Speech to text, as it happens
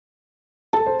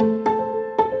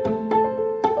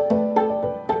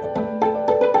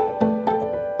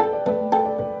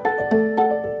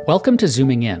Welcome to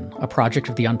Zooming In, a project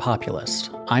of the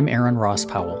UnPopulist. I'm Aaron Ross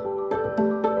Powell.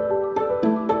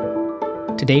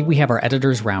 Today we have our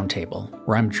Editors Roundtable,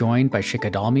 where I'm joined by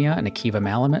Shikha Dalmia and Akiva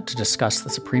Malamet to discuss the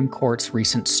Supreme Court's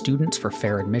recent Students for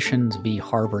Fair Admissions v.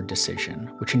 Harvard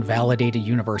decision, which invalidated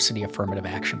university affirmative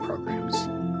action programs.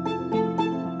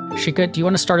 Shikha, do you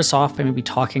want to start us off by maybe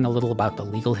talking a little about the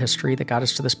legal history that got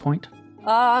us to this point?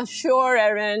 Sure,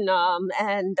 Aaron.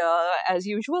 As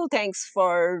usual, thanks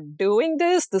for doing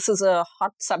this. This is a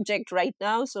hot subject right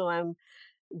now, so I'm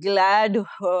glad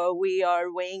we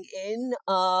are weighing in.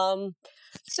 So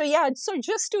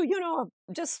just to,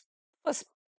 just first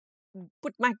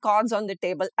put my cards on the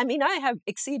table. I mean, I have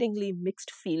exceedingly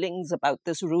mixed feelings about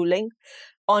this ruling.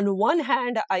 On one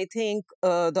hand, I think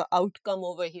the outcome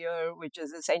over here, which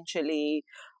is essentially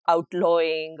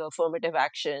outlawing affirmative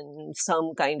action,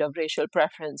 some kind of racial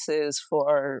preferences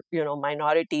for,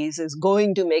 minorities, is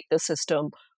going to make the system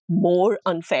more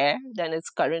unfair than it's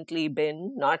currently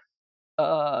been, not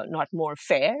more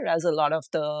fair, as a lot of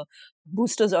the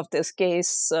boosters of this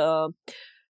case or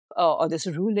this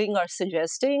ruling are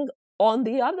suggesting. On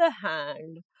the other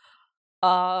hand,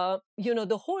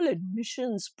 the whole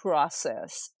admissions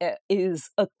process is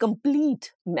a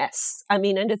complete mess. I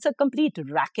mean, and it's a complete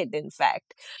racket, in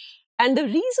fact. And the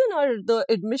reason are the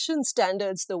admission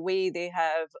standards, the way they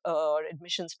have, or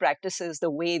admissions practices,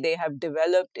 the way they have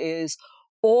developed, is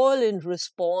all in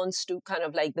response to kind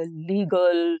of like the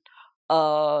legal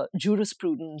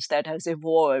jurisprudence that has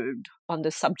evolved on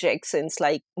the subject since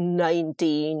like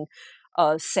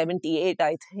 1978,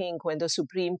 I think, when the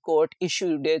Supreme Court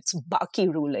issued its Baki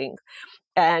ruling.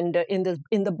 And in the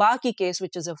Baki case,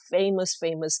 which is a famous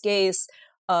case,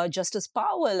 Justice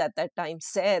Powell at that time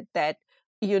said that,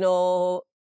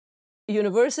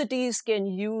 universities can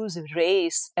use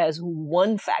race as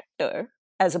one factor,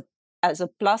 as a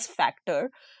plus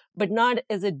factor, but not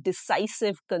as a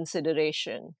decisive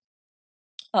consideration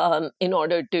in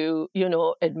order to,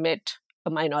 admit a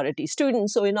minority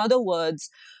student. So in other words,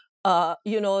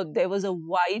 there was a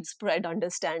widespread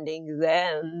understanding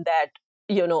then that,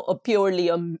 a purely,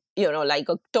 like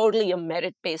a totally a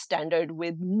merit-based standard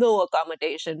with no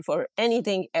accommodation for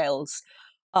anything else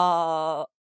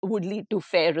would lead to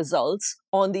fair results.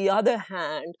 On the other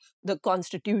hand, the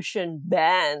Constitution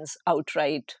bans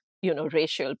outright,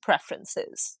 racial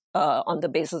preferences on the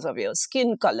basis of your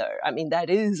skin color. I mean, that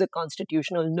is a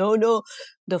constitutional no-no.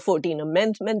 The 14th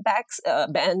Amendment bans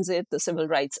it. The Civil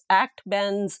Rights Act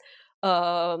bans,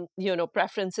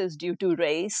 preferences due to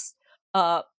race.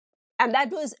 And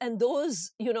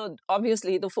those,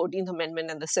 obviously the 14th Amendment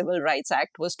and the Civil Rights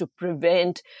Act was to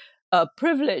prevent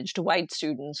privileged white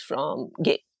students from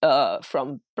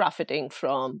profiting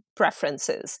from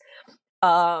preferences.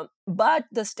 But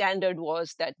the standard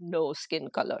was that no skin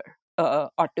color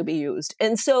ought to be used.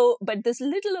 And so, but this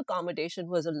little accommodation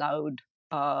was allowed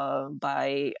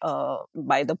by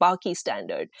the Baki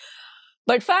standard.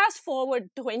 But fast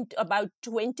forward about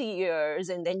 20 years,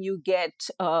 and then you get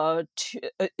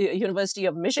University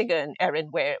of Michigan,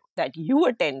 Erin, where that you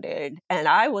attended, and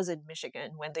I was in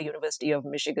Michigan when the University of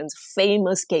Michigan's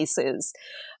famous cases,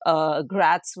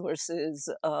 Gratz versus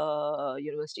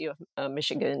University of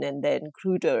Michigan, and then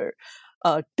Kruger,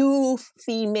 two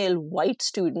female white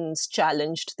students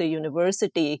challenged the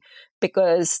university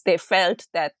because they felt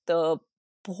that the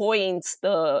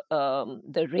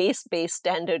race-based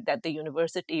standard that the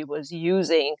university was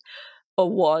using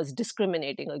was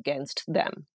discriminating against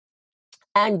them.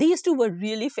 And these two were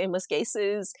really famous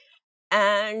cases.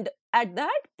 And at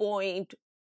that point,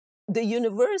 the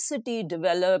university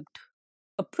developed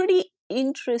a pretty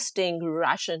interesting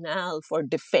rationale for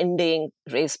defending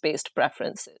race-based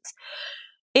preferences.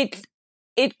 It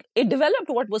developed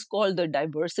what was called the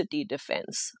diversity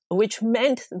defense, which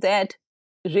meant that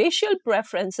racial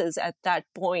preferences at that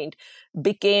point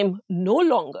became no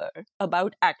longer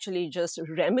about actually just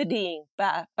remedying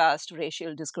past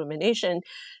racial discrimination.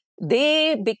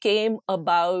 They became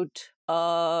about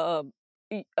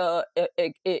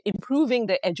improving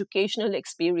the educational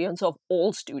experience of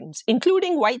all students,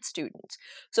 including white students.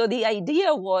 So the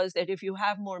idea was that if you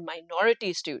have more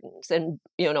minority students and,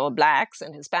 Blacks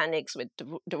and Hispanics with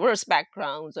diverse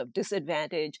backgrounds of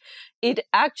disadvantage, it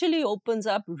actually opens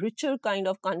up richer kind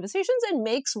of conversations and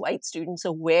makes white students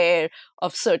aware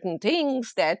of certain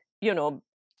things that,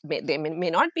 they may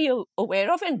not be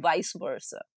aware of, and vice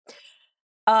versa.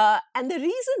 And the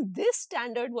reason this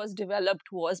standard was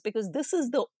developed was because this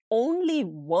is the only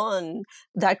one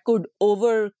that could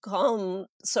overcome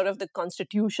sort of the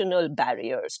constitutional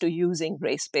barriers to using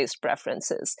race-based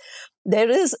preferences. There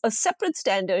is a separate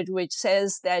standard which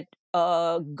says that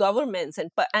governments and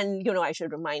I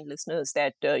should remind listeners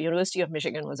that University of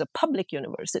Michigan was a public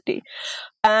university,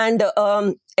 and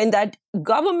that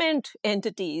government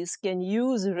entities can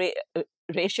use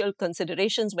racial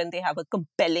considerations when they have a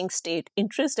compelling state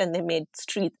interest and they made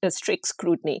strict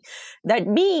scrutiny. That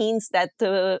means that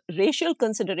the racial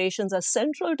considerations are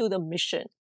central to the mission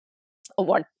of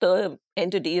what the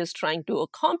entity is trying to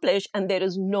accomplish, and there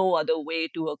is no other way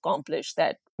to accomplish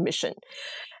that mission.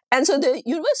 And so the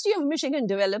University of Michigan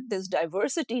developed this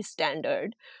diversity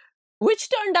standard, which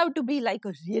turned out to be like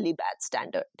a really bad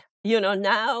standard.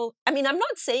 Now, I mean, I'm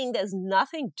not saying there's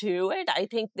nothing to it. I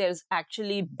think there's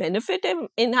actually benefit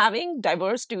in having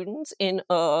diverse students in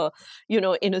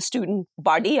in a student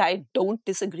body. I don't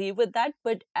disagree with that.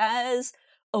 But as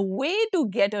a way to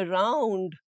get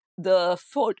around the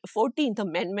 14th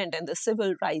Amendment and the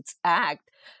Civil Rights Act,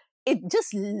 it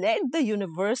just led the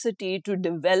university to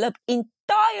develop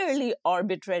entirely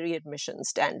arbitrary admission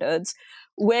standards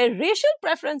where racial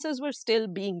preferences were still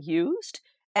being used.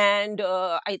 And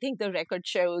I think the record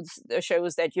shows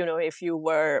that, if you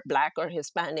were Black or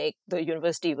Hispanic, the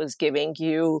university was giving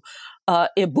you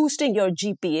boosting your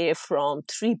GPA from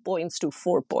 3 points to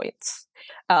 4 points.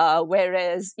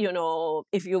 Whereas,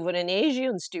 if you were an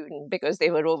Asian student, because they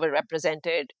were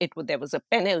overrepresented, there was a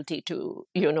penalty to,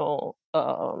 to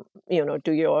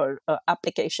your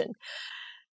application.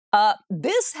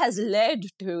 This has led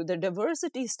to the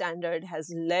diversity standard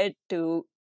has led to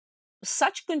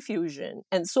such confusion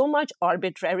and so much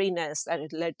arbitrariness that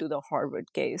it led to the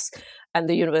Harvard case and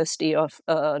the University of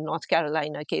North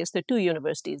Carolina case, the two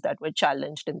universities that were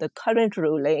challenged in the current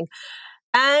ruling.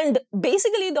 And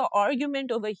basically, the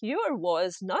argument over here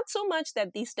was not so much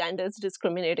that these standards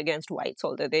discriminate against whites,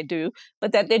 although they do,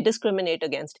 but that they discriminate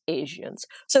against Asians.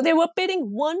 So they were pitting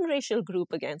one racial group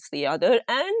against the other.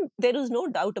 And there is no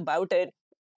doubt about it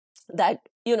that,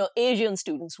 Asian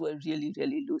students were really,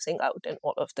 really losing out in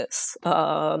all of this.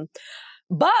 But,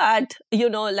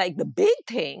 like the big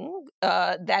thing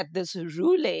that this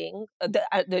ruling,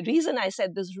 the reason I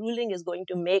said this ruling is going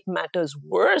to make matters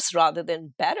worse rather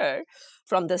than better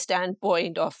from the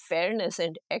standpoint of fairness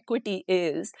and equity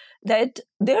is that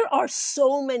there are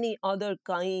so many other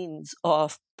kinds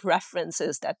of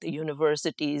preferences that the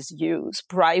universities use,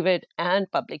 private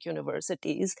and public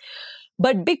universities.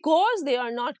 But because they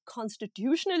are not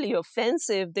constitutionally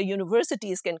offensive, the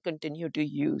universities can continue to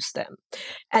use them.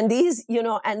 And these,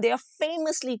 and they are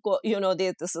famously,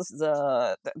 this is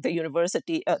the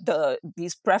university,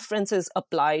 these preferences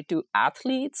apply to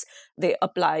athletes, they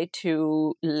apply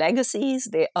to legacies,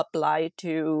 they apply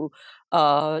to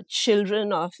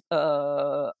children of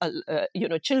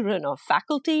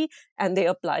faculty, and they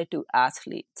apply to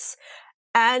athletes.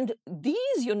 And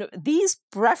these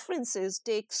preferences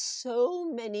take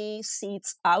so many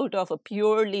seats out of a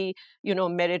purely,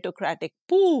 meritocratic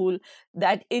pool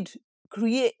that it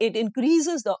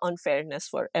increases the unfairness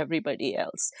for everybody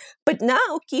else. But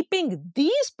now keeping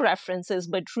these preferences,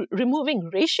 but removing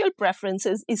racial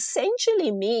preferences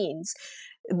essentially means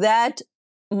that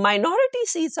minority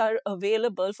seats are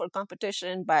available for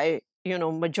competition by,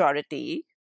 majority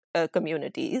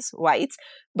communities, whites,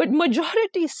 but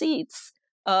majority seats,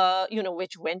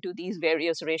 which went to these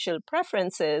various racial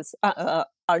preferences, are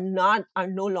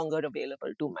no longer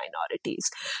available to minorities.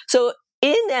 So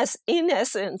in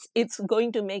essence, it's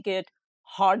going to make it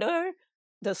harder.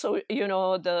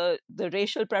 The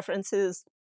racial preferences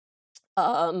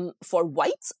for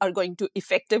whites are going to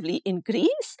effectively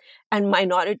increase, and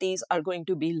minorities are going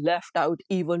to be left out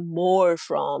even more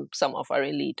from some of our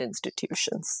elite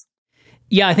institutions.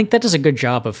 Yeah, I think that does a good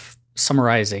job of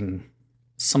summarizing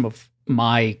some of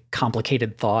my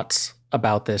complicated thoughts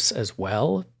about this as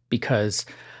well, because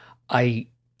I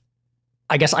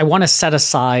guess I want to set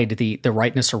aside the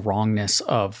rightness or wrongness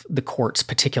of the court's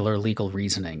particular legal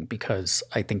reasoning, because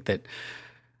I think that,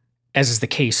 as is the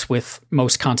case with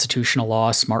most constitutional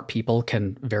law, smart people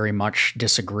can very much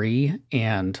disagree.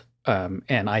 And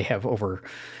I have, over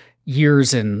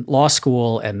years in law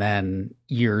school and then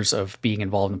years of being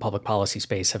involved in the public policy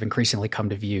space, have increasingly come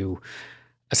to view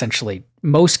essentially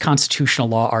most constitutional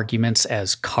law arguments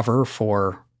as cover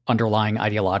for underlying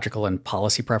ideological and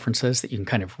policy preferences, that you can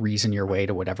kind of reason your way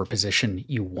to whatever position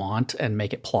you want and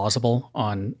make it plausible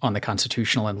on the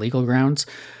constitutional and legal grounds.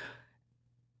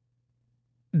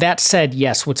 That said,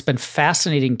 yes, what's been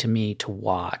fascinating to me to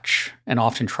watch, and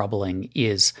often troubling,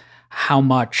 is how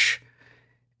much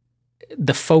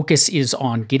the focus is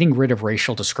on getting rid of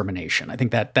racial discrimination. I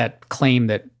think that claim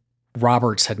that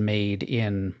Roberts had made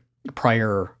in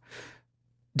prior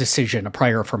decision, a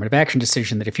prior affirmative action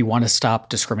decision, that if you want to stop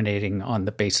discriminating on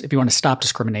the basis, if you want to stop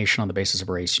discrimination on the basis of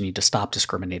race, you need to stop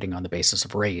discriminating on the basis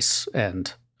of race.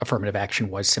 And affirmative action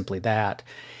was simply that,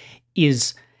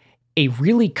 is a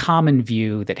really common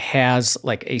view that has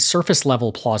like a surface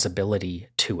level plausibility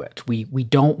to it. We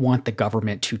don't want the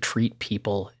government to treat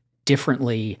people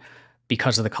differently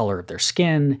because of the color of their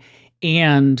skin,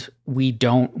 and we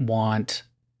don't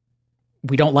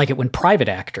like it when private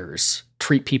actors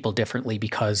treat people differently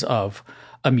because of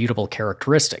immutable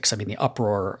characteristics. I mean, the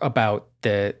uproar about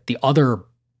the other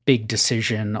big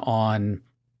decision on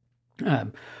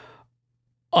the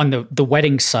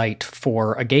wedding site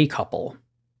for a gay couple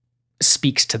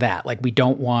speaks to that. Like, we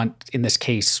don't want, in this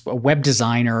case, a web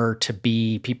designer to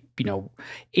be,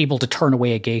 able to turn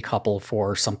away a gay couple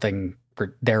for something,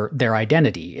 for their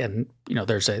identity. And,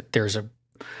 there's a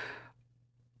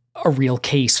real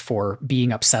case for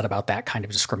being upset about that kind of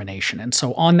discrimination. And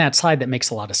so on that side, that makes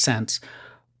a lot of sense.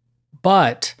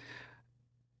 But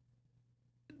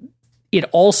it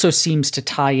also seems to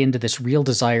tie into this real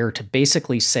desire to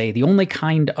basically say the only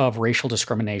kind of racial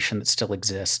discrimination that still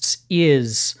exists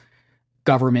is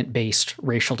government-based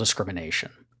racial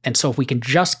discrimination. And so if we can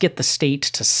just get the state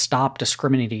to stop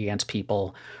discriminating against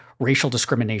people, racial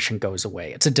discrimination goes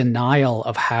away. It's a denial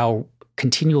of how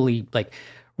continually,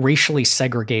 racially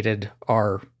segregated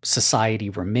our society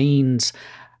remains,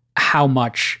 how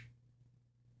much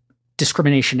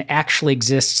discrimination actually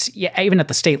exists, even at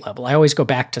the state level. I always go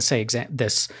back to say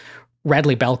this.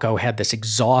 Radley Belko had this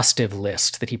exhaustive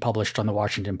list that he published on the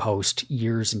Washington Post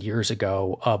years and years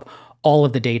ago of all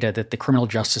of the data that the criminal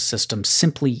justice system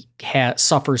simply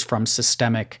suffers from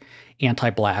systemic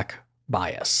anti-Black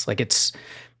bias. Like, it's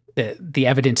the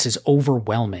evidence is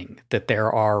overwhelming that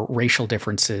there are racial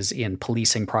differences in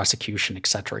policing, prosecution, et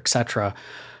cetera, et cetera.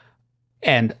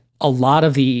 And a lot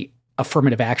of the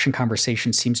affirmative action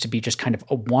conversation seems to be just kind of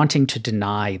wanting to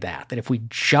deny that if we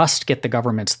just get the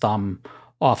government's thumb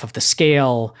off of the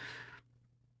scale,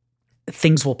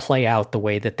 things will play out the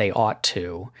way that they ought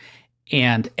to.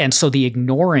 And so the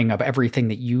ignoring of everything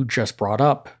that you just brought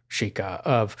up, Shika,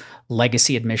 of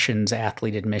legacy admissions,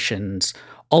 athlete admissions,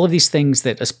 all of these things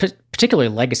that, particularly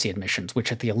legacy admissions,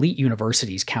 which at the elite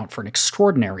universities count for an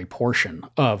extraordinary portion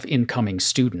of incoming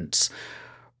students,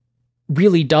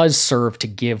 really does serve to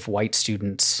give white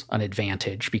students an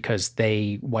advantage because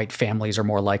white families are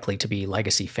more likely to be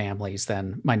legacy families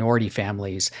than minority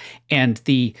families. And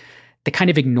the kind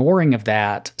of ignoring of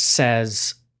that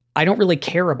says, I don't really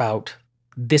care about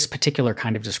this particular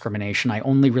kind of discrimination. I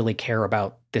only really care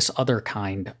about this other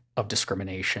kind of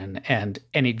discrimination. And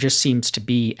it just seems to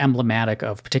be emblematic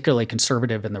of particularly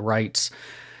conservative and the right's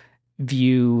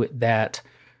view that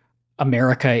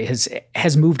America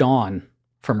has moved on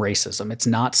from racism. It's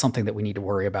not something that we need to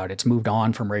worry about. It's moved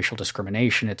on from racial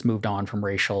discrimination. It's moved on from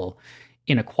racial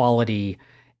inequality.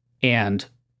 And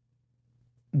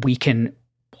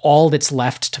all that's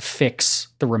left to fix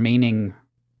the remaining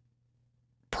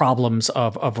problems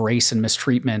of race and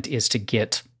mistreatment is to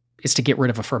get rid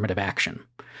of affirmative action.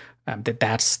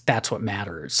 That's what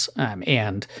matters.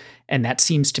 And that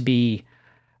seems to be,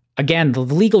 again, the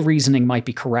legal reasoning might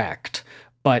be correct,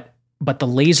 but the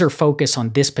laser focus on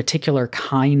this particular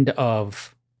kind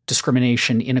of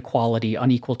discrimination, inequality,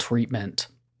 unequal treatment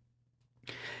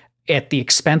at the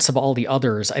expense of all the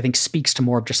others, I think speaks to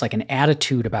more of just like an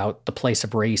attitude about the place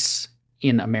of race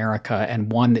in America,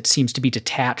 and one that seems to be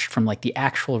detached from like the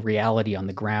actual reality on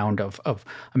the ground of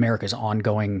America's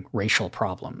ongoing racial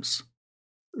problems.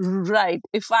 Right.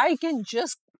 If I can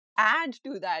just add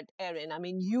to that, Erin, I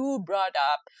mean, you brought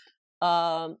up,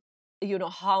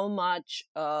 how much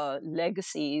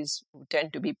legacies who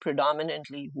tend to be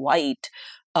predominantly white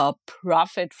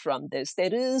profit from this.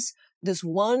 There is this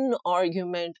one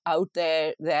argument out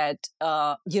there that,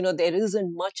 there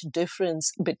isn't much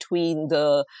difference between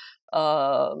the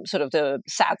sort of the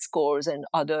SAT scores and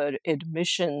other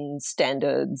admission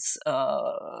standards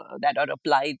that are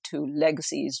applied to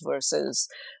legacies versus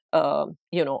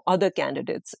other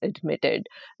candidates admitted.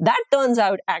 That turns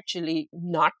out actually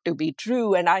not to be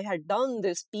true. And I had done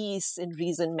this piece in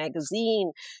Reason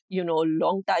magazine,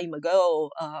 long time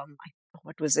ago.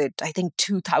 What was it? I think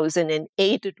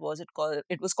 2008 it was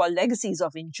called Legacies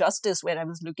of Injustice, where I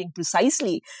was looking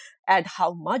precisely at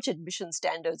how much admission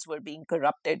standards were being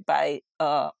corrupted by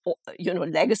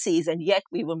legacies, and yet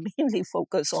we were mainly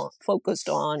focused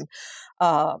on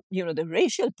the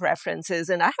racial preferences.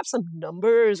 And I have some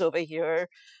numbers over here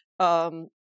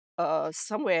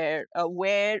somewhere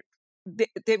where one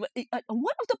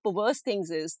of the perverse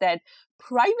things is that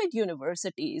private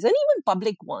universities and even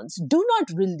public ones do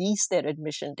not release their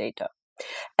admission data.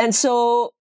 And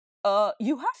so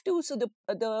you have to, so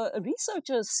the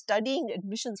researchers studying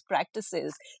admissions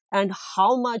practices and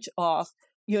how much of,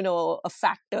 a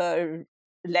factor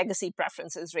legacy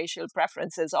preferences, racial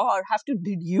preferences are, have to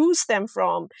deduce them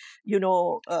from,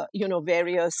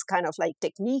 various kind of like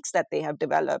techniques that they have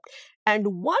developed.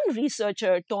 And one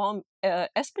researcher, Tom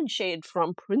Espenshade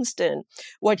from Princeton,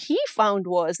 what he found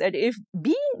was that if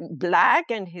being Black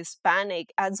and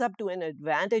Hispanic adds up to an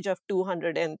advantage of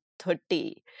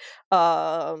 230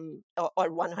 or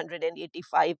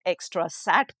 185 extra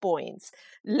SAT points,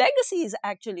 legacies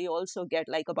actually also get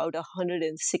like about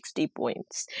 160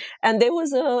 points. And there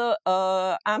was a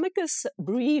amicus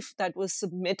brief that was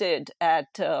submitted at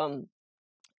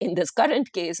in this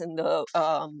current case in the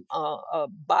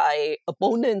by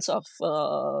opponents of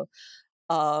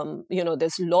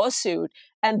this lawsuit,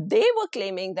 and they were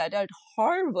claiming that at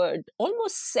Harvard,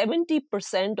 almost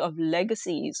 70% of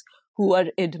legacies who are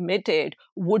admitted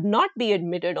would not be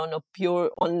admitted on a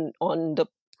pure on the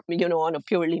on a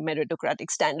purely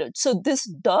meritocratic standard. So this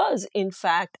does in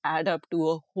fact add up to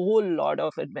a whole lot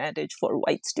of advantage for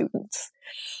white students.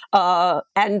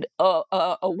 And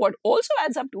what also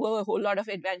adds up to a whole lot of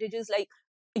advantages, like,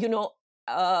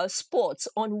 sports.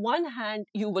 On one hand,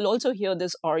 you will also hear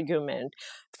this argument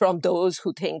from those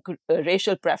who think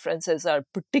racial preferences are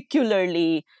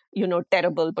particularly,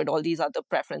 terrible, but all these other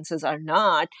preferences are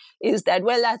not, is that,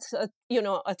 well, that's,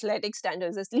 athletic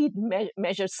standards at least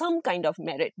measure some kind of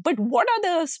merit. But what are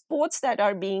the sports that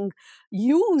are being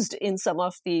used in some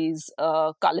of these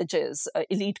colleges,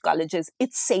 elite colleges?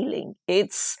 It's sailing,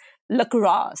 it's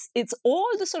lacrosse, it's all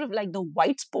the sort of like the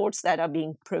white sports that are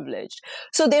being privileged.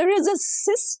 So there is a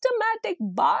systematic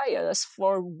bias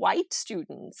for white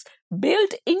students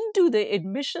built into the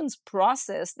admissions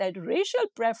process that racial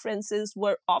preferences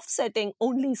were offsetting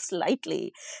only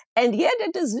slightly. And yet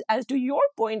it is, as to your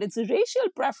point, it's racial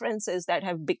preferences that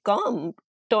have become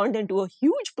turned into a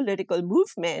huge political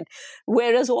movement,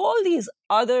 whereas all these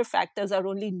other factors are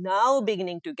only now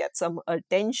beginning to get some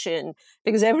attention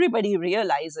because everybody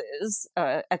realizes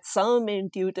at some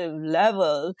intuitive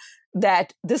level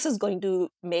that this is going to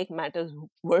make matters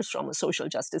worse from a social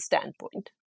justice standpoint.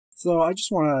 So I just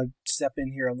want to step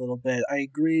in here a little bit. I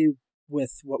agree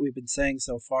with what we've been saying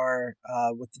so far,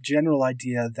 with the general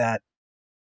idea that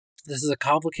this is a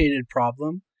complicated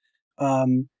problem,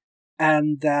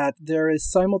 and that there is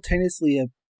simultaneously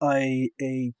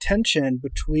a tension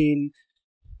between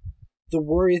the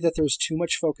worry that there's too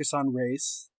much focus on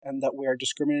race and that we are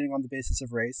discriminating on the basis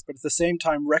of race, but at the same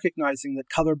time recognizing that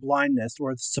color blindness,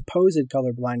 or supposed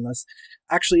color blindness,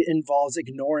 actually involves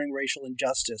ignoring racial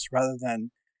injustice rather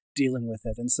than dealing with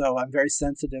it. And so I'm very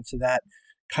sensitive to that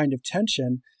kind of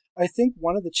tension. I think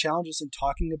one of the challenges in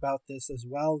talking about this as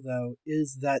well, though,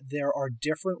 is that there are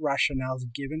different rationales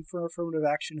given for affirmative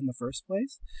action in the first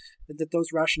place, and that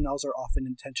those rationales are often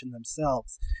in tension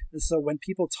themselves. And so when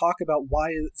people talk about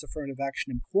why is affirmative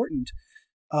action important,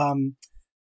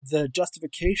 the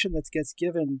justification that gets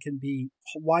given can be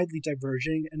widely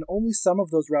diverging, and only some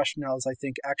of those rationales, I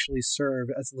think, actually serve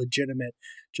as legitimate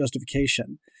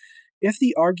justification. If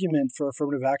the argument for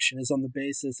affirmative action is on the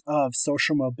basis of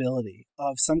social mobility,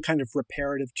 of some kind of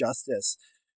reparative justice,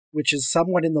 which is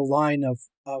somewhat in the line of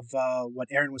what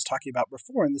Aaron was talking about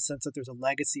before, in the sense that there's a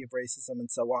legacy of racism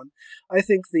and so on, I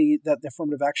think that the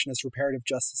affirmative action as reparative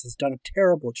justice has done a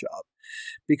terrible job,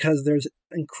 because there's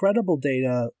incredible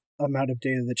amount of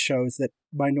data that shows that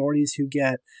minorities who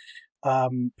get,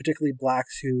 particularly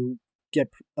Blacks who get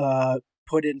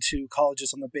put into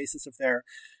colleges on the basis of their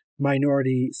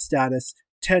minority status,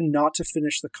 tend not to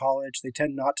finish the college. They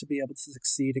tend not to be able to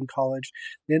succeed in college.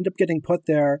 They end up getting put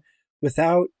there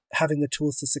without having the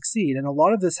tools to succeed. And a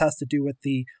lot of this has to do with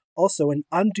also an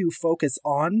undue focus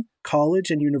on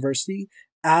college and university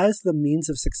as the means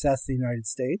of success in the United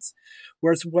States.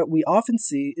 Whereas what we often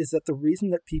see is that the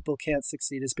reason that people can't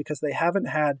succeed is because they haven't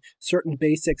had certain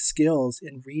basic skills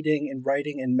in reading and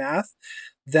writing and math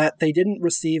that they didn't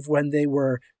receive when they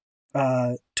were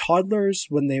toddlers,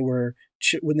 when they were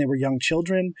young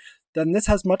children. Then this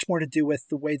has much more to do with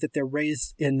the way that they're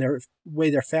raised, in their way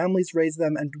their families raise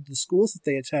them, and the schools that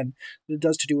they attend, than it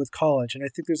does to do with college. And I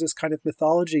think there's this kind of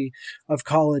mythology of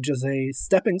college as a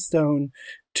stepping stone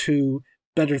to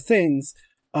better things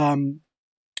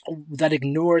that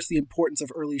ignores the importance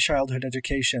of early childhood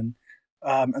education.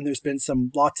 And there's been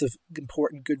lots of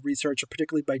important good research,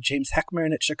 particularly by James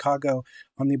Heckman at Chicago,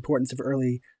 on the importance of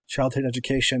early childhood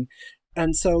education.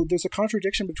 And so there's a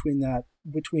contradiction between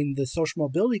the social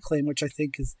mobility claim, which I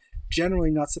think is generally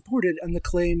not supported, and the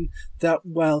claim that,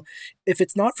 well, if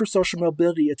it's not for social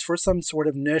mobility, it's for some sort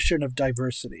of notion of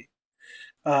diversity.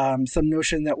 some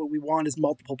notion that what we want is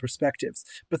multiple perspectives.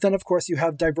 But then, of course, you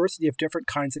have diversity of different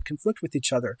kinds that conflict with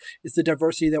each other. Is the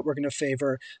diversity that we're going to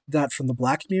favor that from the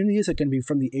Black community? Is it going to be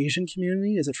from the Asian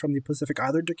community? Is it from the Pacific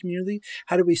Islander community?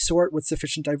 How do we sort what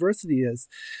sufficient diversity is?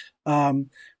 And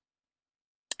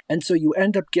so you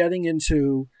end up getting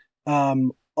into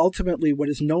ultimately what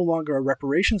is no longer a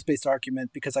reparations-based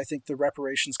argument, because I think the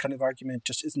reparations kind of argument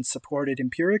just isn't supported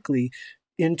empirically,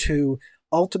 into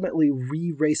ultimately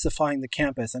re-racifying the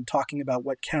campus and talking about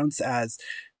what counts as,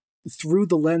 through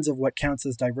the lens of what counts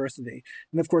as diversity.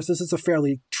 And of course, this is a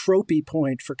fairly tropey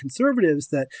point for conservatives,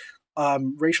 that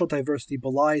racial diversity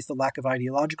belies the lack of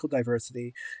ideological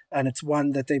diversity. And it's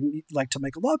one that they like to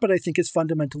make a lot, but I think is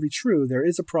fundamentally true. There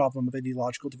is a problem of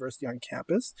ideological diversity on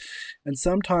campus. And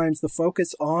sometimes the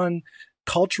focus on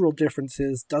cultural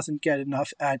differences doesn't get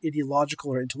enough at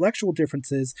ideological or intellectual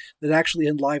differences that actually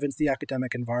enlivens the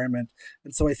academic environment.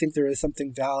 And so I think there is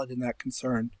something valid in that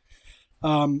concern.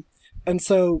 And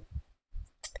so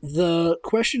the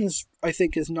question is, I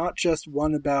think, is not just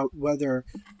one about whether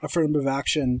affirmative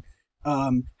action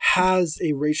has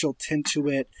a racial tint to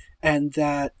it, and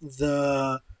that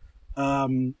the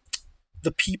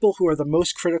people who are the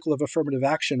most critical of affirmative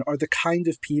action are the kind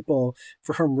of people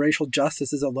for whom racial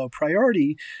justice is a low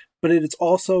priority, but it is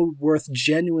also worth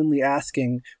genuinely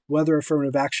asking whether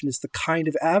affirmative action is the kind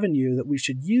of avenue that we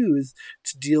should use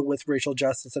to deal with racial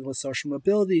justice and with social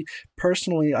mobility.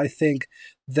 Personally, I think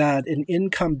that an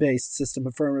income-based system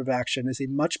of affirmative action is a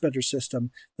much better system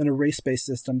than a race-based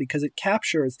system, because it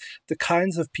captures the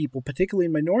kinds of people, particularly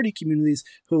in minority communities,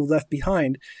 who are left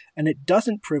behind, and it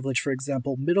doesn't privilege, for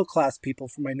example, middle-class people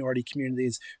from minority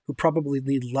communities who probably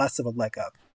need less of a leg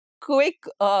up. Quick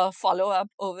follow-up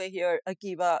over here,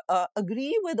 Akiva.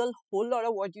 Agree with a whole lot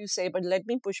of what you say, but let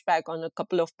me push back on a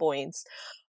couple of points.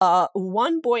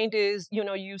 One point is,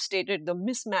 you stated the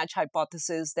mismatch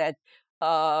hypothesis that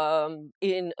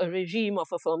in a regime of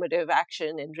affirmative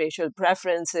action and racial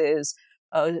preferences,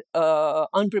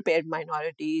 unprepared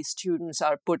minority students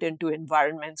are put into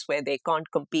environments where they can't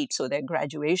compete, so their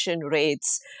graduation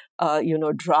rates,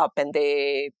 drop, and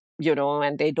they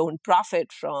don't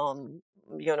profit from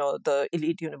the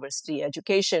elite university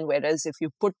education. Whereas if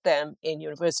you put them in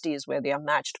universities where they are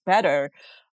matched better,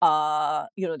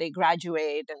 they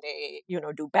graduate and they,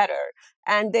 do better.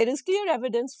 And there is clear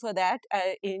evidence for that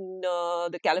in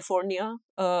the California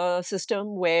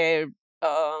system, where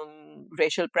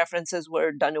racial preferences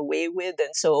were done away with.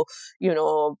 And so,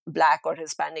 Black or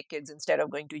Hispanic kids, instead of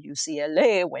going to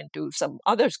UCLA, went to some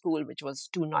other school, which was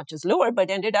 2 notches lower,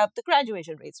 but ended up the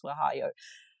graduation rates were higher.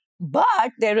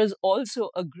 But there is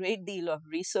also a great deal of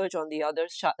research on the other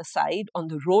side on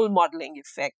the role modeling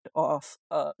effect of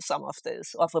some of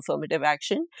this, of affirmative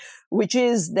action, which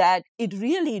is that it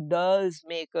really does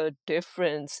make a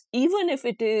difference, even if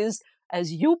it is,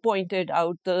 as you pointed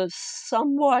out, the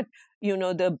somewhat,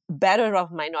 the better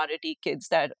of minority kids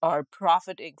that are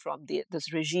profiting from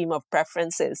this regime of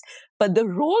preferences. But the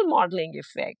role modeling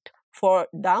effect for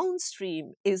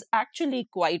downstream is actually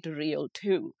quite real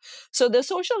too. So the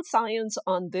social science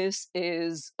on this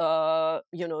is,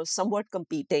 somewhat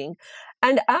competing.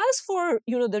 And as for,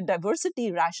 the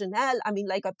diversity rationale, I mean,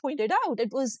 like I pointed out,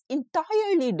 it was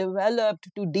entirely developed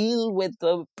to deal with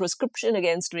the prescription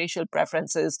against racial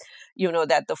preferences,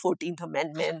 that the 14th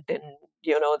Amendment and,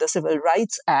 the Civil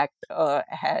Rights Act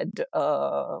had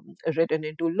written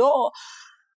into law.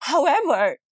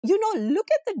 However, look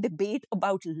at the debate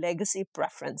about legacy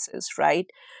preferences, right?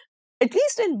 At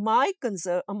least in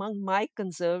among my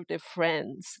conservative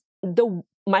friends,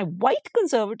 my white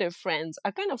conservative friends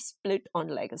are kind of split on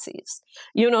legacies.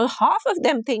 Half of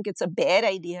them think it's a bad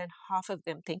idea and half of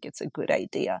them think it's a good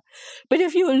idea. But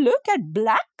if you look at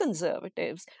Black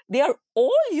conservatives, they are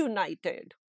all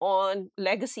united on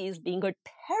legacies being a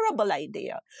terrible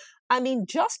idea. I mean,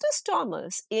 Justice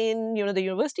Thomas in, the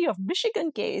University of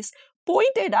Michigan case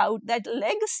pointed out that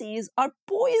legacies are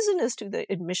poisonous to the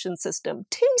admission system.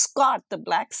 Tim Scott, the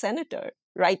Black senator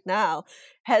right now,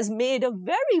 has made a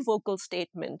very vocal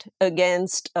statement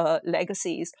against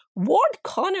legacies. Ward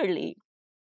Connerly,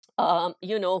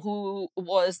 who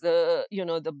was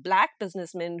the Black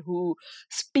businessman who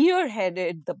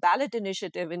spearheaded the ballot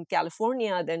initiative in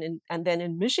California, and then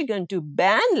in Michigan to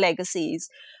ban legacies.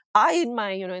 In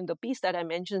the piece that I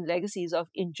mentioned, Legacies of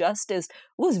Injustice,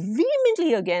 was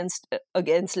vehemently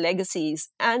against legacies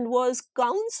and was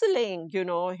counseling,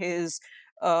 his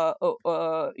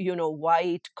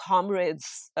white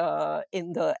comrades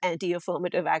in the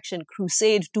anti-affirmative action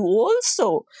crusade to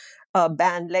also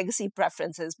ban legacy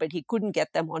preferences, but he couldn't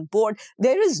get them on board.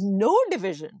 There is no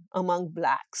division among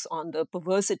Blacks on the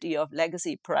perversity of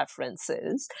legacy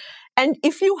preferences. And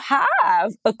if you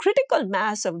have a critical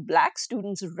mass of Black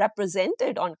students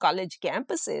represented on college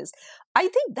campuses, I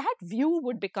think that view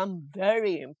would become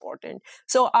very important.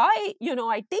 So I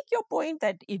take your point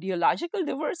that ideological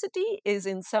diversity is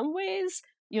in some ways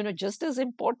just as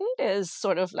important as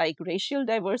sort of like racial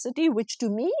diversity, which to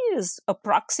me is a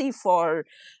proxy for,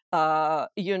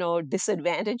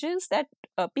 disadvantages that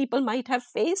people might have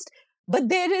faced. But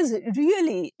there is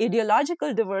really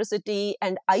ideological diversity,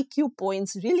 and IQ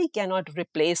points really cannot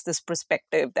replace this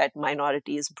perspective that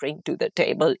minorities bring to the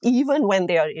table, even when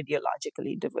they are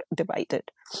ideologically divided.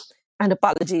 And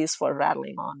apologies for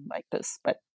rattling on like this,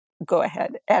 but go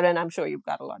ahead. Erin, I'm sure you've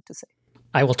got a lot to say.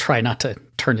 I will try not to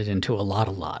turn it into a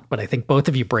lot, but I think both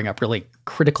of you bring up really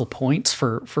critical points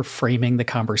for framing the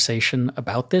conversation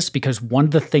about this, because one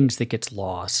of the things that gets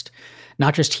lost,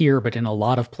 not just here, but in a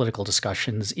lot of political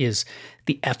discussions, is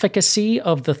the efficacy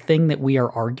of the thing that we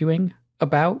are arguing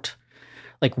about.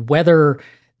 Like whether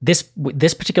this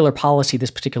particular policy,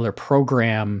 this particular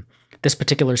program, this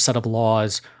particular set of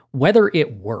laws, whether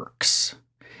it works,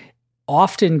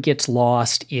 often gets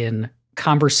lost in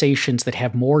conversations that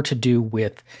have more to do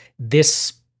with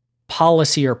this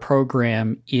policy or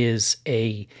program is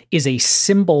a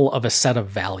symbol of a set of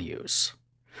values,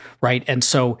 right? And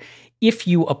so if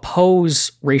you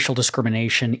oppose racial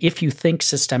discrimination, if you think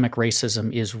systemic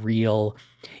racism is real,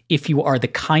 if you are the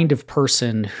kind of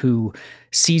person who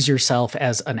sees yourself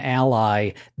as an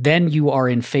ally, then you are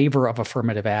in favor of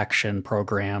affirmative action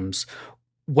programs,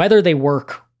 whether they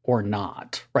work or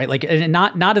not, right? Like, and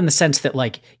not in the sense that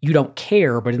like you don't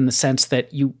care, but in the sense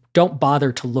that you don't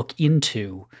bother to look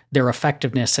into their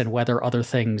effectiveness and whether other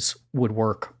things would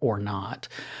work or not.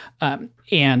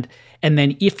 And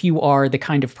then if you are the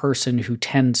kind of person who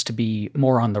tends to be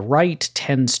more on the right,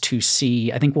 tends to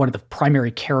see, I think one of the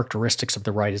primary characteristics of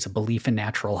the right is a belief in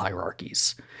natural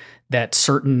hierarchies, that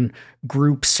certain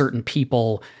groups, certain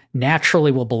people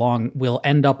naturally will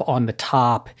end up on the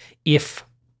top if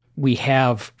we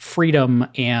have freedom.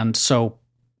 And so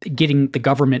getting the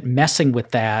government messing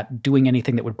with that, doing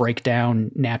anything that would break down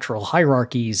natural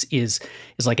hierarchies is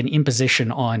like an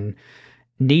imposition on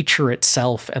nature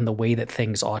itself and the way that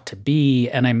things ought to be.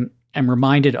 And I'm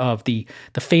reminded of the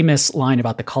famous line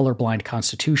about the colorblind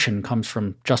Constitution comes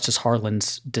from Justice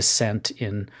Harlan's dissent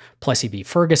in Plessy v.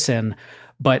 Ferguson,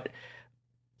 but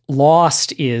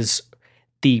lost is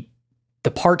the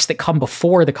parts that come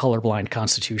before the colorblind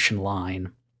Constitution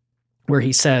line, where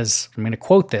he says, I'm going to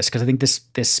quote this because I think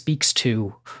this speaks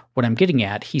to what I'm getting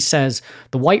at. He says,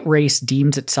 "The white race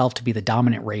deems itself to be the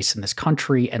dominant race in this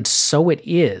country, and so it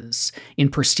is in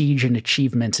prestige and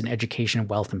achievements in education,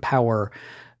 wealth, and power.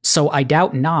 So I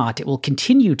doubt not it will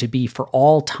continue to be for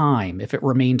all time if it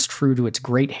remains true to its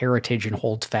great heritage and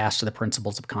holds fast to the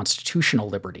principles of constitutional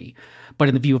liberty. But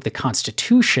in the view of the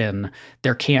Constitution,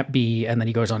 there can't be," and then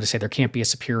he goes on to say, "there can't be a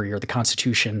superior. The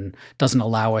Constitution doesn't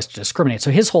allow us to discriminate."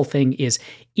 So his whole thing is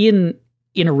in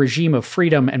a regime of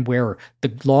freedom and where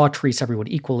the law treats everyone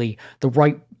equally,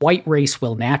 the white race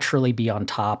will naturally be on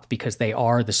top because they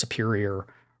are the superior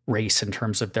race in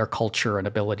terms of their culture and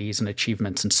abilities and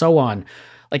achievements and so on.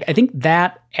 Like, I think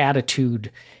that attitude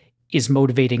is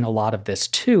motivating a lot of this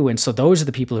too. And so those are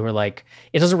the people who are like,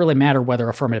 it doesn't really matter whether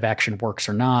affirmative action works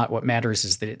or not. What matters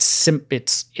is that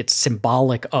it's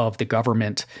symbolic of the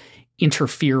government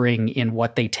interfering in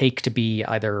what they take to be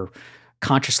either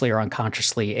consciously or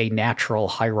unconsciously a natural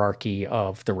hierarchy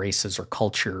of the races or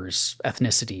cultures,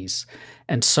 ethnicities,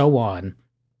 and so on.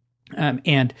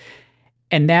 And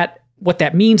that what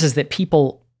that means is that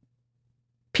people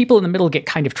in the middle get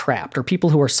kind of trapped, or people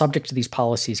who are subject to these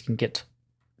policies can get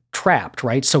trapped,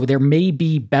 right? So there may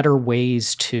be better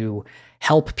ways to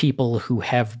help people who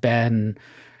have been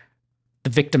the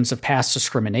victims of past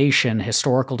discrimination,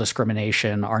 historical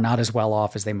discrimination, are not as well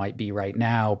off as they might be right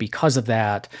now. Because of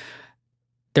that,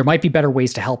 there might be better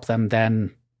ways to help them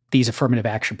than these affirmative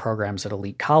action programs at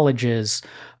elite colleges,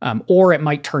 or it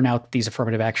might turn out that these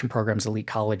affirmative action programs at elite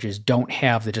colleges don't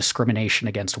have the discrimination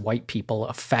against white people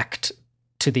effect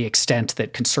to the extent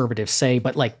that conservatives say.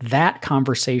 But like that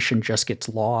conversation just gets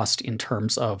lost in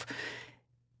terms of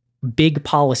big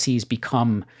policies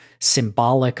become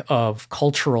symbolic of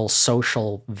cultural,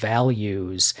 social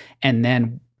values, and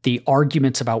then the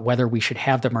arguments about whether we should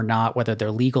have them or not, whether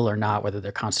they're legal or not, whether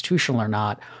they're constitutional or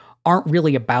not, aren't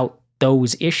really about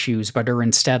those issues, but are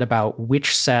instead about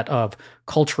which set of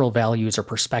cultural values or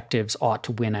perspectives ought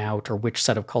to win out, or which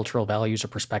set of cultural values or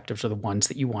perspectives are the ones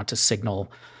that you want to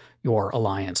signal your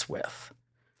alliance with.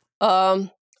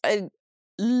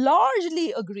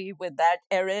 largely agree with that,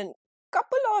 Erin.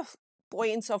 Couple of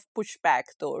points of pushback,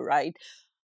 though, right?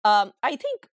 I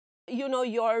think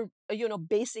your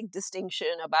basic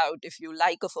distinction about if you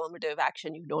like affirmative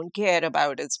action, you don't care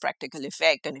about its practical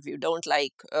effect, and if you don't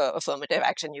like affirmative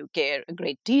action, you care a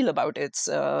great deal about its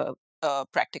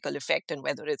practical effect and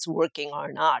whether it's working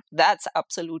or not. That's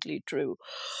absolutely true.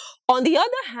 On the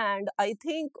other hand, I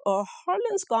think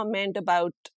Harlan's comment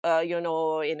about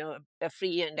in a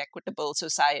free and equitable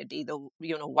society, the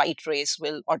white race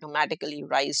will automatically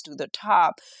rise to the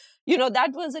top.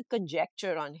 That was a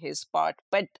conjecture on his part,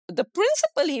 but the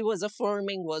principle he was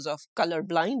affirming was of color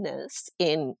blindness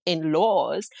in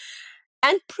laws.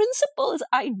 And principles,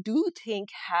 I do think,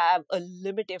 have a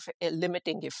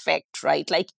limiting effect, right?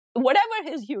 Like, whatever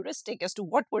his heuristic as to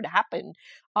what would happen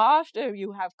after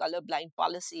you have colorblind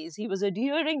policies, he was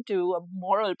adhering to a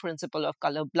moral principle of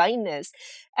color blindness.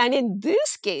 And in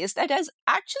this case, that has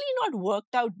actually not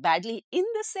worked out badly, in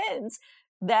the sense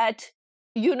that,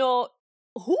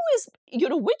 who is,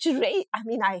 which race, I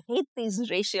mean, I hate these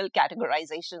racial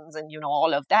categorizations and,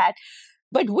 all of that.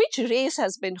 But which race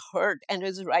has been hurt and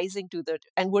is rising to the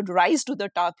and would rise to the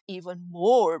top even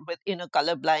more within a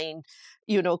colorblind,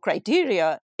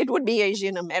 criteria? It would be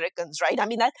Asian Americans, right? I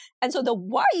mean that, and so the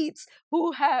whites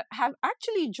who have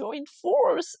actually joined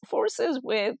forces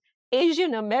with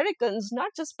Asian Americans,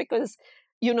 not just because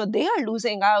they are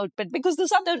losing out, but because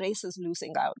this other race is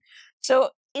losing out. So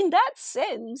in that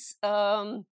sense, they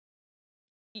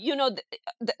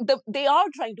are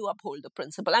trying to uphold the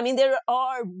principle. I mean, there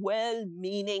are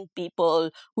well-meaning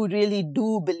people who really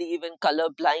do believe in color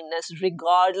blindness,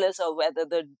 regardless of whether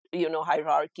the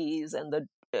hierarchies and the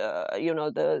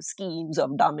the schemes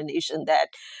of domination that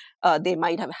they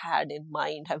might have had in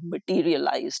mind have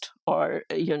materialized or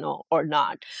or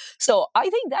not. So I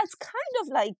think that's kind of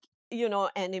like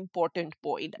an important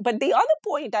point. But the other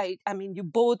point, I mean, you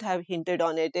both have hinted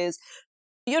on it, is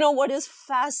what is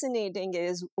fascinating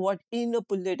is what in a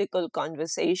political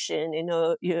conversation,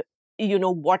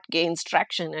 what gains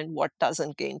traction and what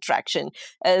doesn't gain traction.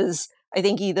 As I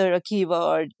think either Akiva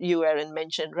or you, Erin,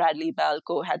 mentioned, Radley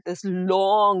Balco had this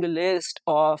long list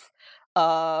of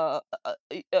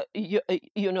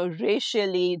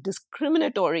racially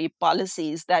discriminatory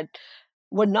policies that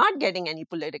were not getting any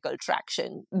political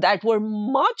traction, that were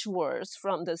much worse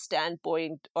from the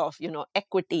standpoint of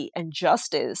equity and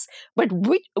justice. But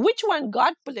which one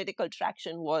got political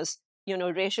traction was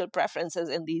racial preferences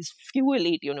in these few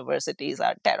elite universities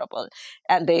are terrible,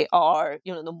 and they are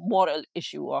the moral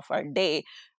issue of our day,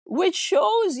 which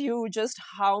shows you just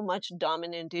how much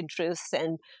dominant interests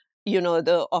and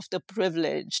the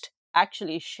privileged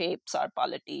actually shapes our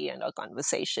polity and our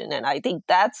conversation. And I think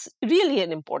that's really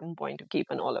an important point to keep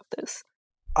in all of this.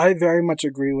 I very much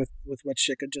agree with what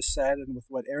Shika just said and with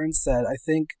what Erin said. I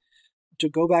think, to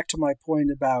go back to my point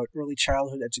about early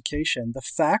childhood education, the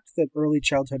fact that early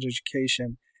childhood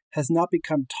education has not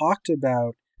become talked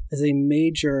about as a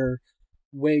major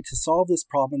way to solve this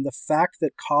problem, the fact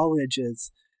that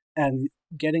colleges and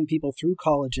getting people through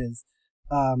colleges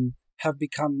have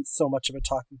become so much of a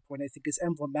talking point, I think is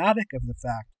emblematic of the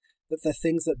fact that the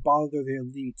things that bother the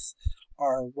elites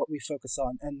are what we focus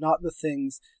on, and not the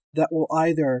things that will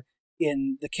either,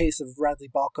 in the case of Radley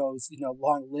Balco's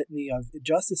long litany of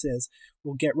injustices,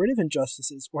 will get rid of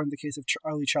injustices, or in the case of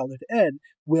early childhood ed,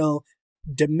 will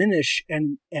diminish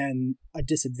and a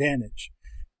disadvantage.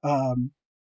 And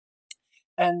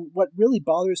what really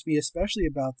bothers me especially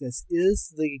about this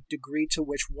is the degree to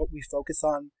which what we focus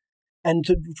on, and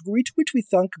the degree to which we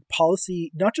think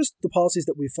policy, not just the policies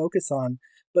that we focus on,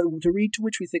 but the degree to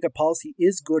which we think a policy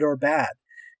is good or bad,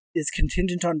 is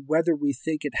contingent on whether we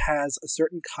think it has a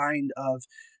certain kind of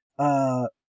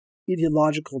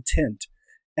ideological tint,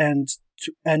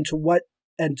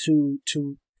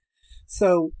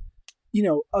 so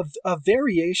a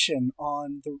variation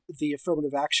on the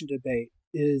affirmative action debate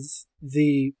is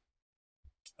the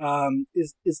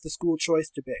school choice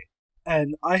debate.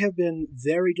 And I have been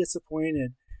very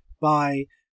disappointed by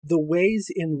the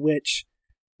ways in which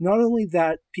not only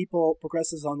that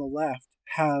progressives on the left,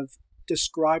 have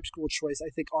described school choice,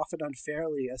 I think often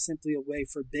unfairly, as simply a way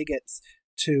for bigots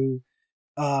to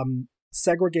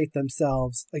segregate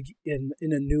themselves in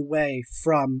a new way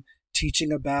from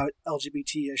teaching about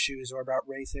LGBT issues or about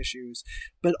race issues,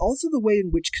 but also the way in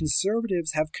which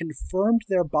conservatives have confirmed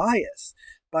their bias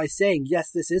by saying, yes,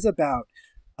 this is about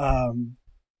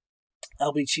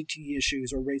LGBT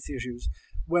issues or race issues,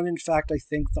 when in fact I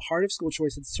think the heart of school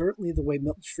choice, and certainly the way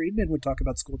Milton Friedman would talk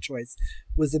about school choice,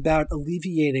 was about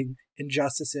alleviating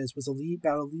injustices, was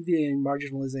about alleviating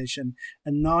marginalization,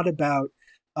 and not about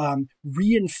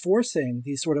reinforcing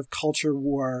these sort of culture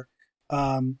war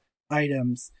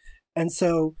items. And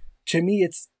so to me,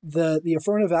 it's the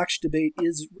affirmative action debate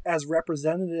is as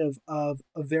representative of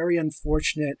a very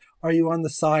unfortunate, are you on the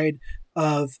side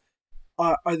of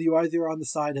are you either on the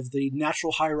side of the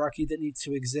natural hierarchy that needs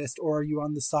to exist, or are you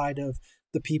on the side of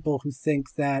the people who think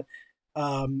that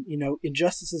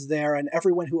injustice is there and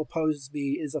everyone who opposes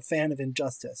me is a fan of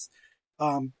injustice,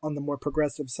 on the more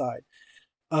progressive side.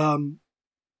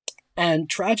 And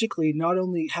tragically, not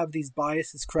only have these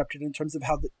biases corrupted in terms of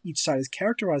how each side is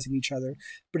characterizing each other,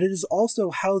 but it is also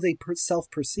how they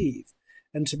self-perceive.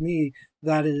 And to me,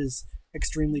 that is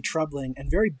extremely troubling and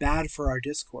very bad for our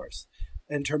discourse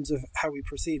in terms of how we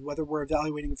proceed, whether we're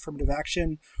evaluating affirmative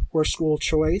action or school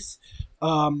choice,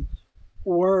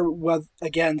 or what,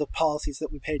 again, the policies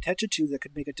that we pay attention to that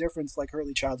could make a difference, like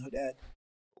early childhood ed.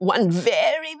 One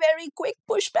very, very quick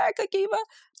pushback, Akiva,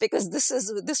 because this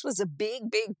was a big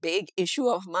issue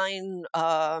of mine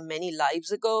many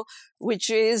lives ago,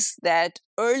 which is that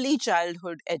early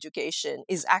childhood education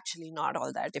is actually not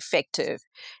all that effective.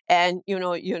 And,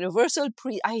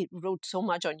 I wrote so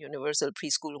much on universal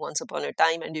preschool once upon a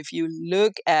time. And if you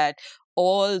look at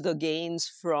all the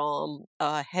gains from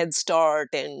Head Start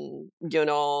and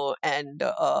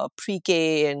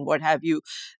pre-K and what have you,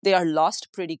 they are lost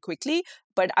pretty quickly.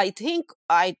 But I think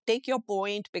I take your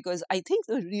point, because I think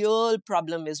the real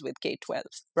problem is with K-12,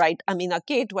 right? I mean, our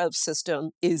K-12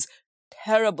 system is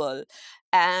terrible,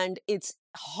 and it's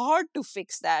hard to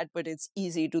fix that, but it's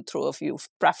easy to throw a few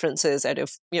preferences at a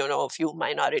few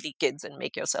minority kids and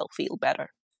make yourself feel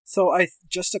better. So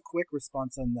just a quick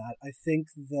response on that. I think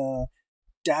the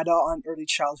data on early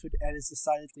childhood ed is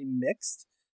decidedly mixed.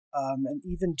 And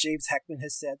even James Heckman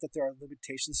has said that there are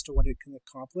limitations to what it can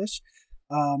accomplish.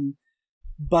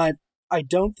 But I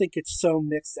don't think it's so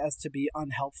mixed as to be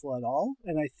unhelpful at all.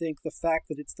 And I think the fact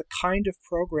that it's the kind of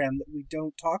program that we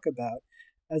don't talk about,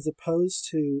 as opposed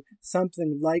to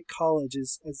something like college,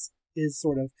 is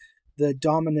sort of the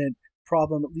dominant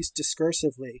problem, at least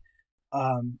discursively,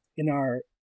 in our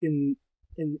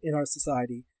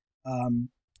society.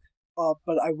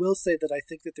 But I will say that I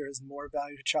think that there is more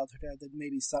value to childhood ed than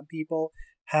maybe some people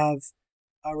have.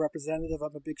 A representative,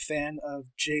 I'm a big fan of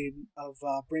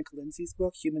Brink Lindsay's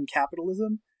book, Human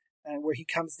Capitalism, and where he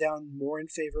comes down more in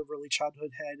favor of early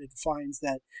childhood ed and finds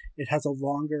that it has a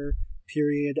longer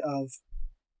period of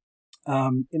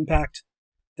impact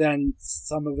than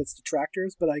some of its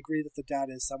detractors. But I agree that the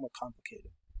data is somewhat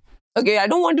complicated. Okay, I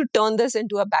don't want to turn this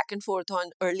into a back and forth on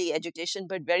early education,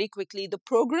 but very quickly, the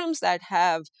programs that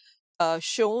have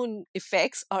shown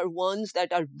effects are ones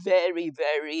that are very,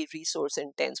 very resource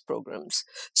intense programs.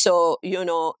 So,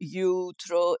 you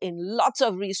throw in lots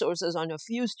of resources on a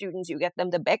few students, you get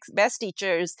them the best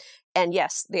teachers, and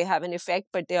yes, they have an effect,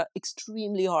 but they are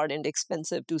extremely hard and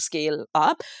expensive to scale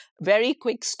up. Very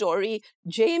quick story.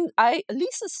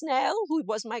 Lisa Snell, who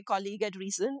was my colleague at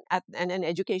Reason and an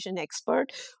education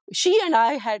expert, she and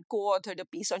I had co-authored a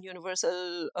piece on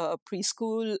universal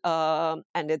preschool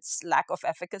and its lack of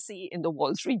efficacy in the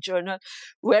Wall Street Journal,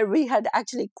 where we had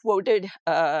actually quoted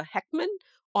Heckman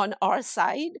on our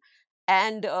side.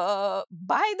 And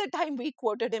by the time we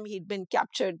quoted him, he'd been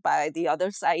captured by the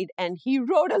other side. And he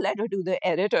wrote a letter to the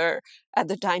editor at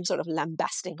the time, sort of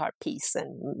lambasting our piece.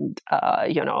 And,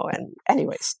 and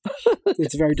anyways.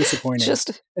 It's very disappointing.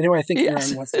 Anyway, I think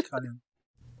Aaron wants to cut in.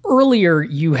 Earlier,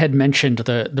 you had mentioned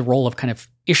the role of kind of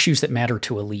issues that matter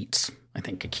to elites, I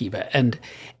think, Akiva.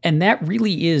 And that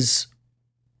really is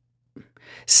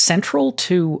central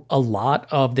to a lot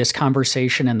of this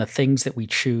conversation and the things that we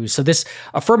choose. So this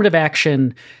affirmative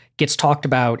action gets talked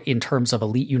about in terms of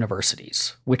elite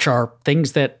universities, which are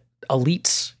things that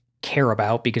elites care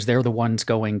about because they're the ones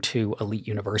going to elite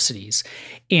universities.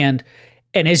 And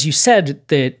as you said,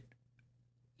 that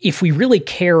if we really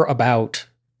care about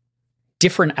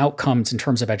different outcomes in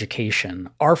terms of education,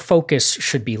 our focus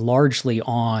should be largely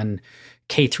on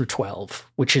K through 12,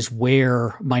 which is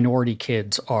where minority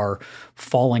kids are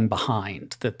falling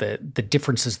behind, that the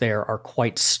differences there are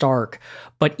quite stark.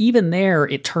 But even there,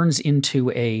 it turns into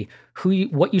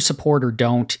what you support or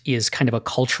don't is kind of a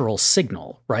cultural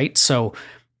signal, right? So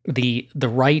the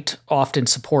right often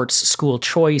supports school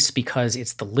choice because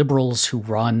it's the liberals who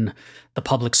run the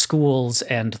public schools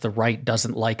and the right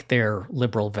doesn't like their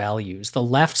liberal values. The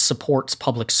left supports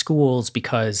public schools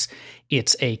because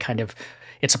it's a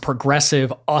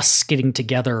progressive, us getting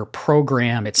together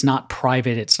program. It's not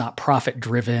private. It's not profit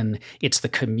driven. It's the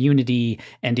community.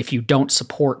 And if you don't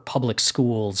support public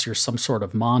schools, you're some sort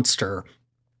of monster.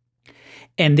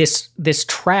 And this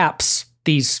traps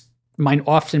these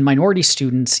often minority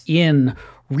students in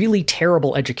really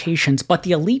terrible educations, but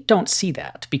the elite don't see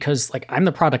that because, like, I'm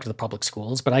the product of the public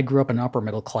schools, but I grew up in an upper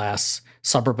middle class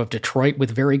suburb of Detroit with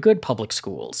very good public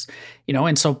schools,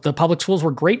 and so the public schools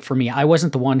were great for me. I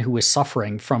wasn't the one who was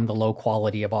suffering from the low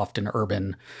quality of often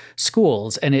urban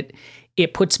schools. And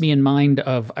it puts me in mind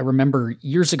of, I remember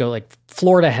years ago, like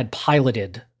Florida had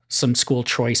piloted some school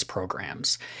choice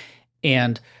programs,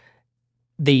 and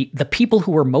the people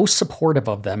who were most supportive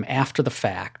of them after the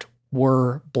fact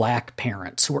were Black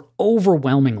parents who were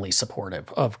overwhelmingly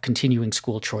supportive of continuing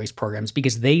school choice programs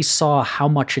because they saw how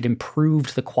much it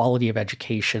improved the quality of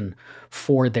education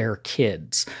for their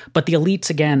kids. But the elites,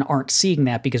 again, aren't seeing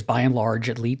that because by and large,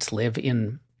 elites live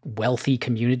in wealthy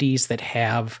communities that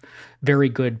have very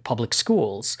good public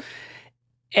schools.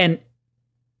 And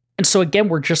so again,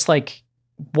 we're just like,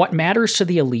 what matters to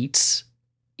the elites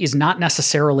is not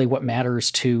necessarily what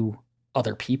matters to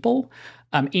other people.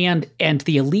 And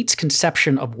the elite's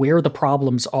conception of where the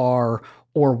problems are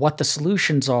or what the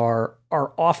solutions are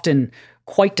often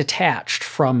quite detached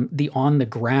from the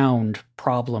on-the-ground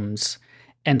problems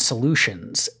and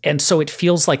solutions. And so it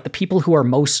feels like the people who are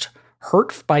most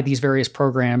hurt by these various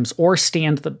programs or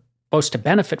stand the most to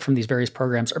benefit from these various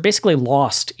programs are basically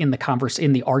lost in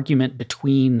the argument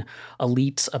between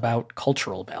elites about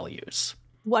cultural values.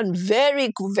 One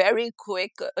very, very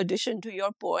quick addition to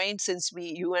your point, since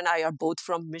you and I are both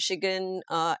from Michigan,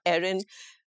 Erin.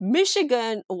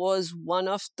 Michigan was one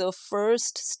of the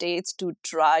first states to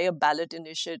try a ballot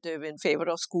initiative in favor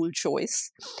of school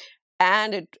choice.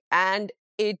 And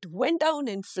it went down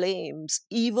in flames,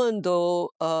 even though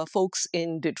folks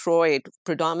in Detroit,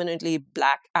 predominantly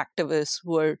Black activists,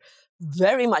 were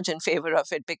very much in favor of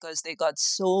it because they got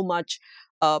so much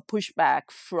pushback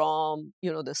from,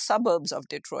 the suburbs of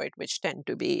Detroit, which tend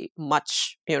to be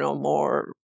much,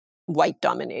 more white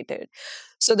dominated.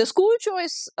 So the school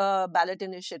choice ballot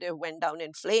initiative went down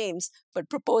in flames, but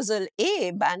proposal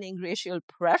A, banning racial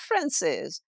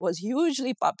preferences, was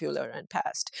hugely popular and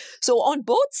passed. So on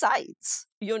both sides,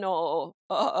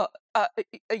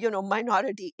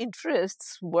 minority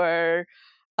interests were,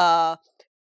 were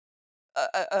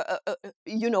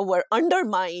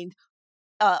undermined.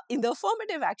 In the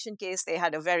affirmative action case, they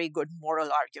had a very good moral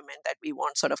argument that we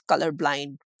want sort of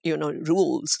colorblind,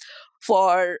 rules.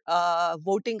 For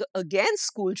voting against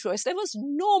school choice, there was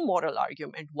no moral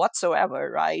argument whatsoever,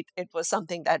 right? It was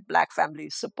something that Black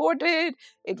families supported.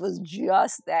 It was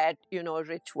just that,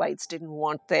 rich whites didn't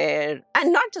want and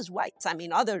not just whites, I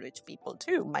mean, other rich people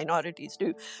too, minorities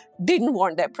too, didn't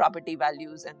want their property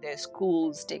values and their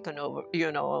schools taken over,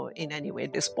 in any way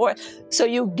despoiled. So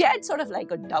you get sort of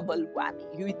like a double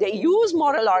whammy. They use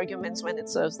moral arguments when it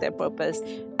serves their purpose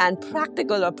and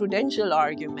practical or prudential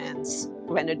arguments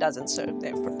when it doesn't serve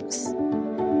their purpose.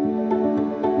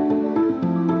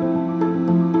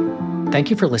 Thank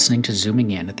you for listening to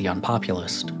Zooming In at The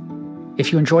UnPopulist.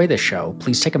 If you enjoy this show,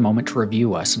 please take a moment to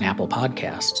review us in Apple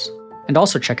Podcasts. And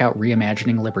also check out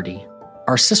Reimagining Liberty,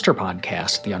 our sister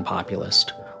podcast, The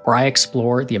UnPopulist, where I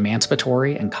explore the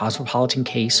emancipatory and cosmopolitan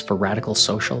case for radical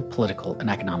social, political, and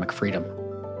economic freedom.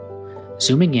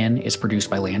 Zooming In is produced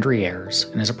by Landry Ayers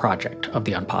and is a project of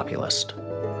The UnPopulist.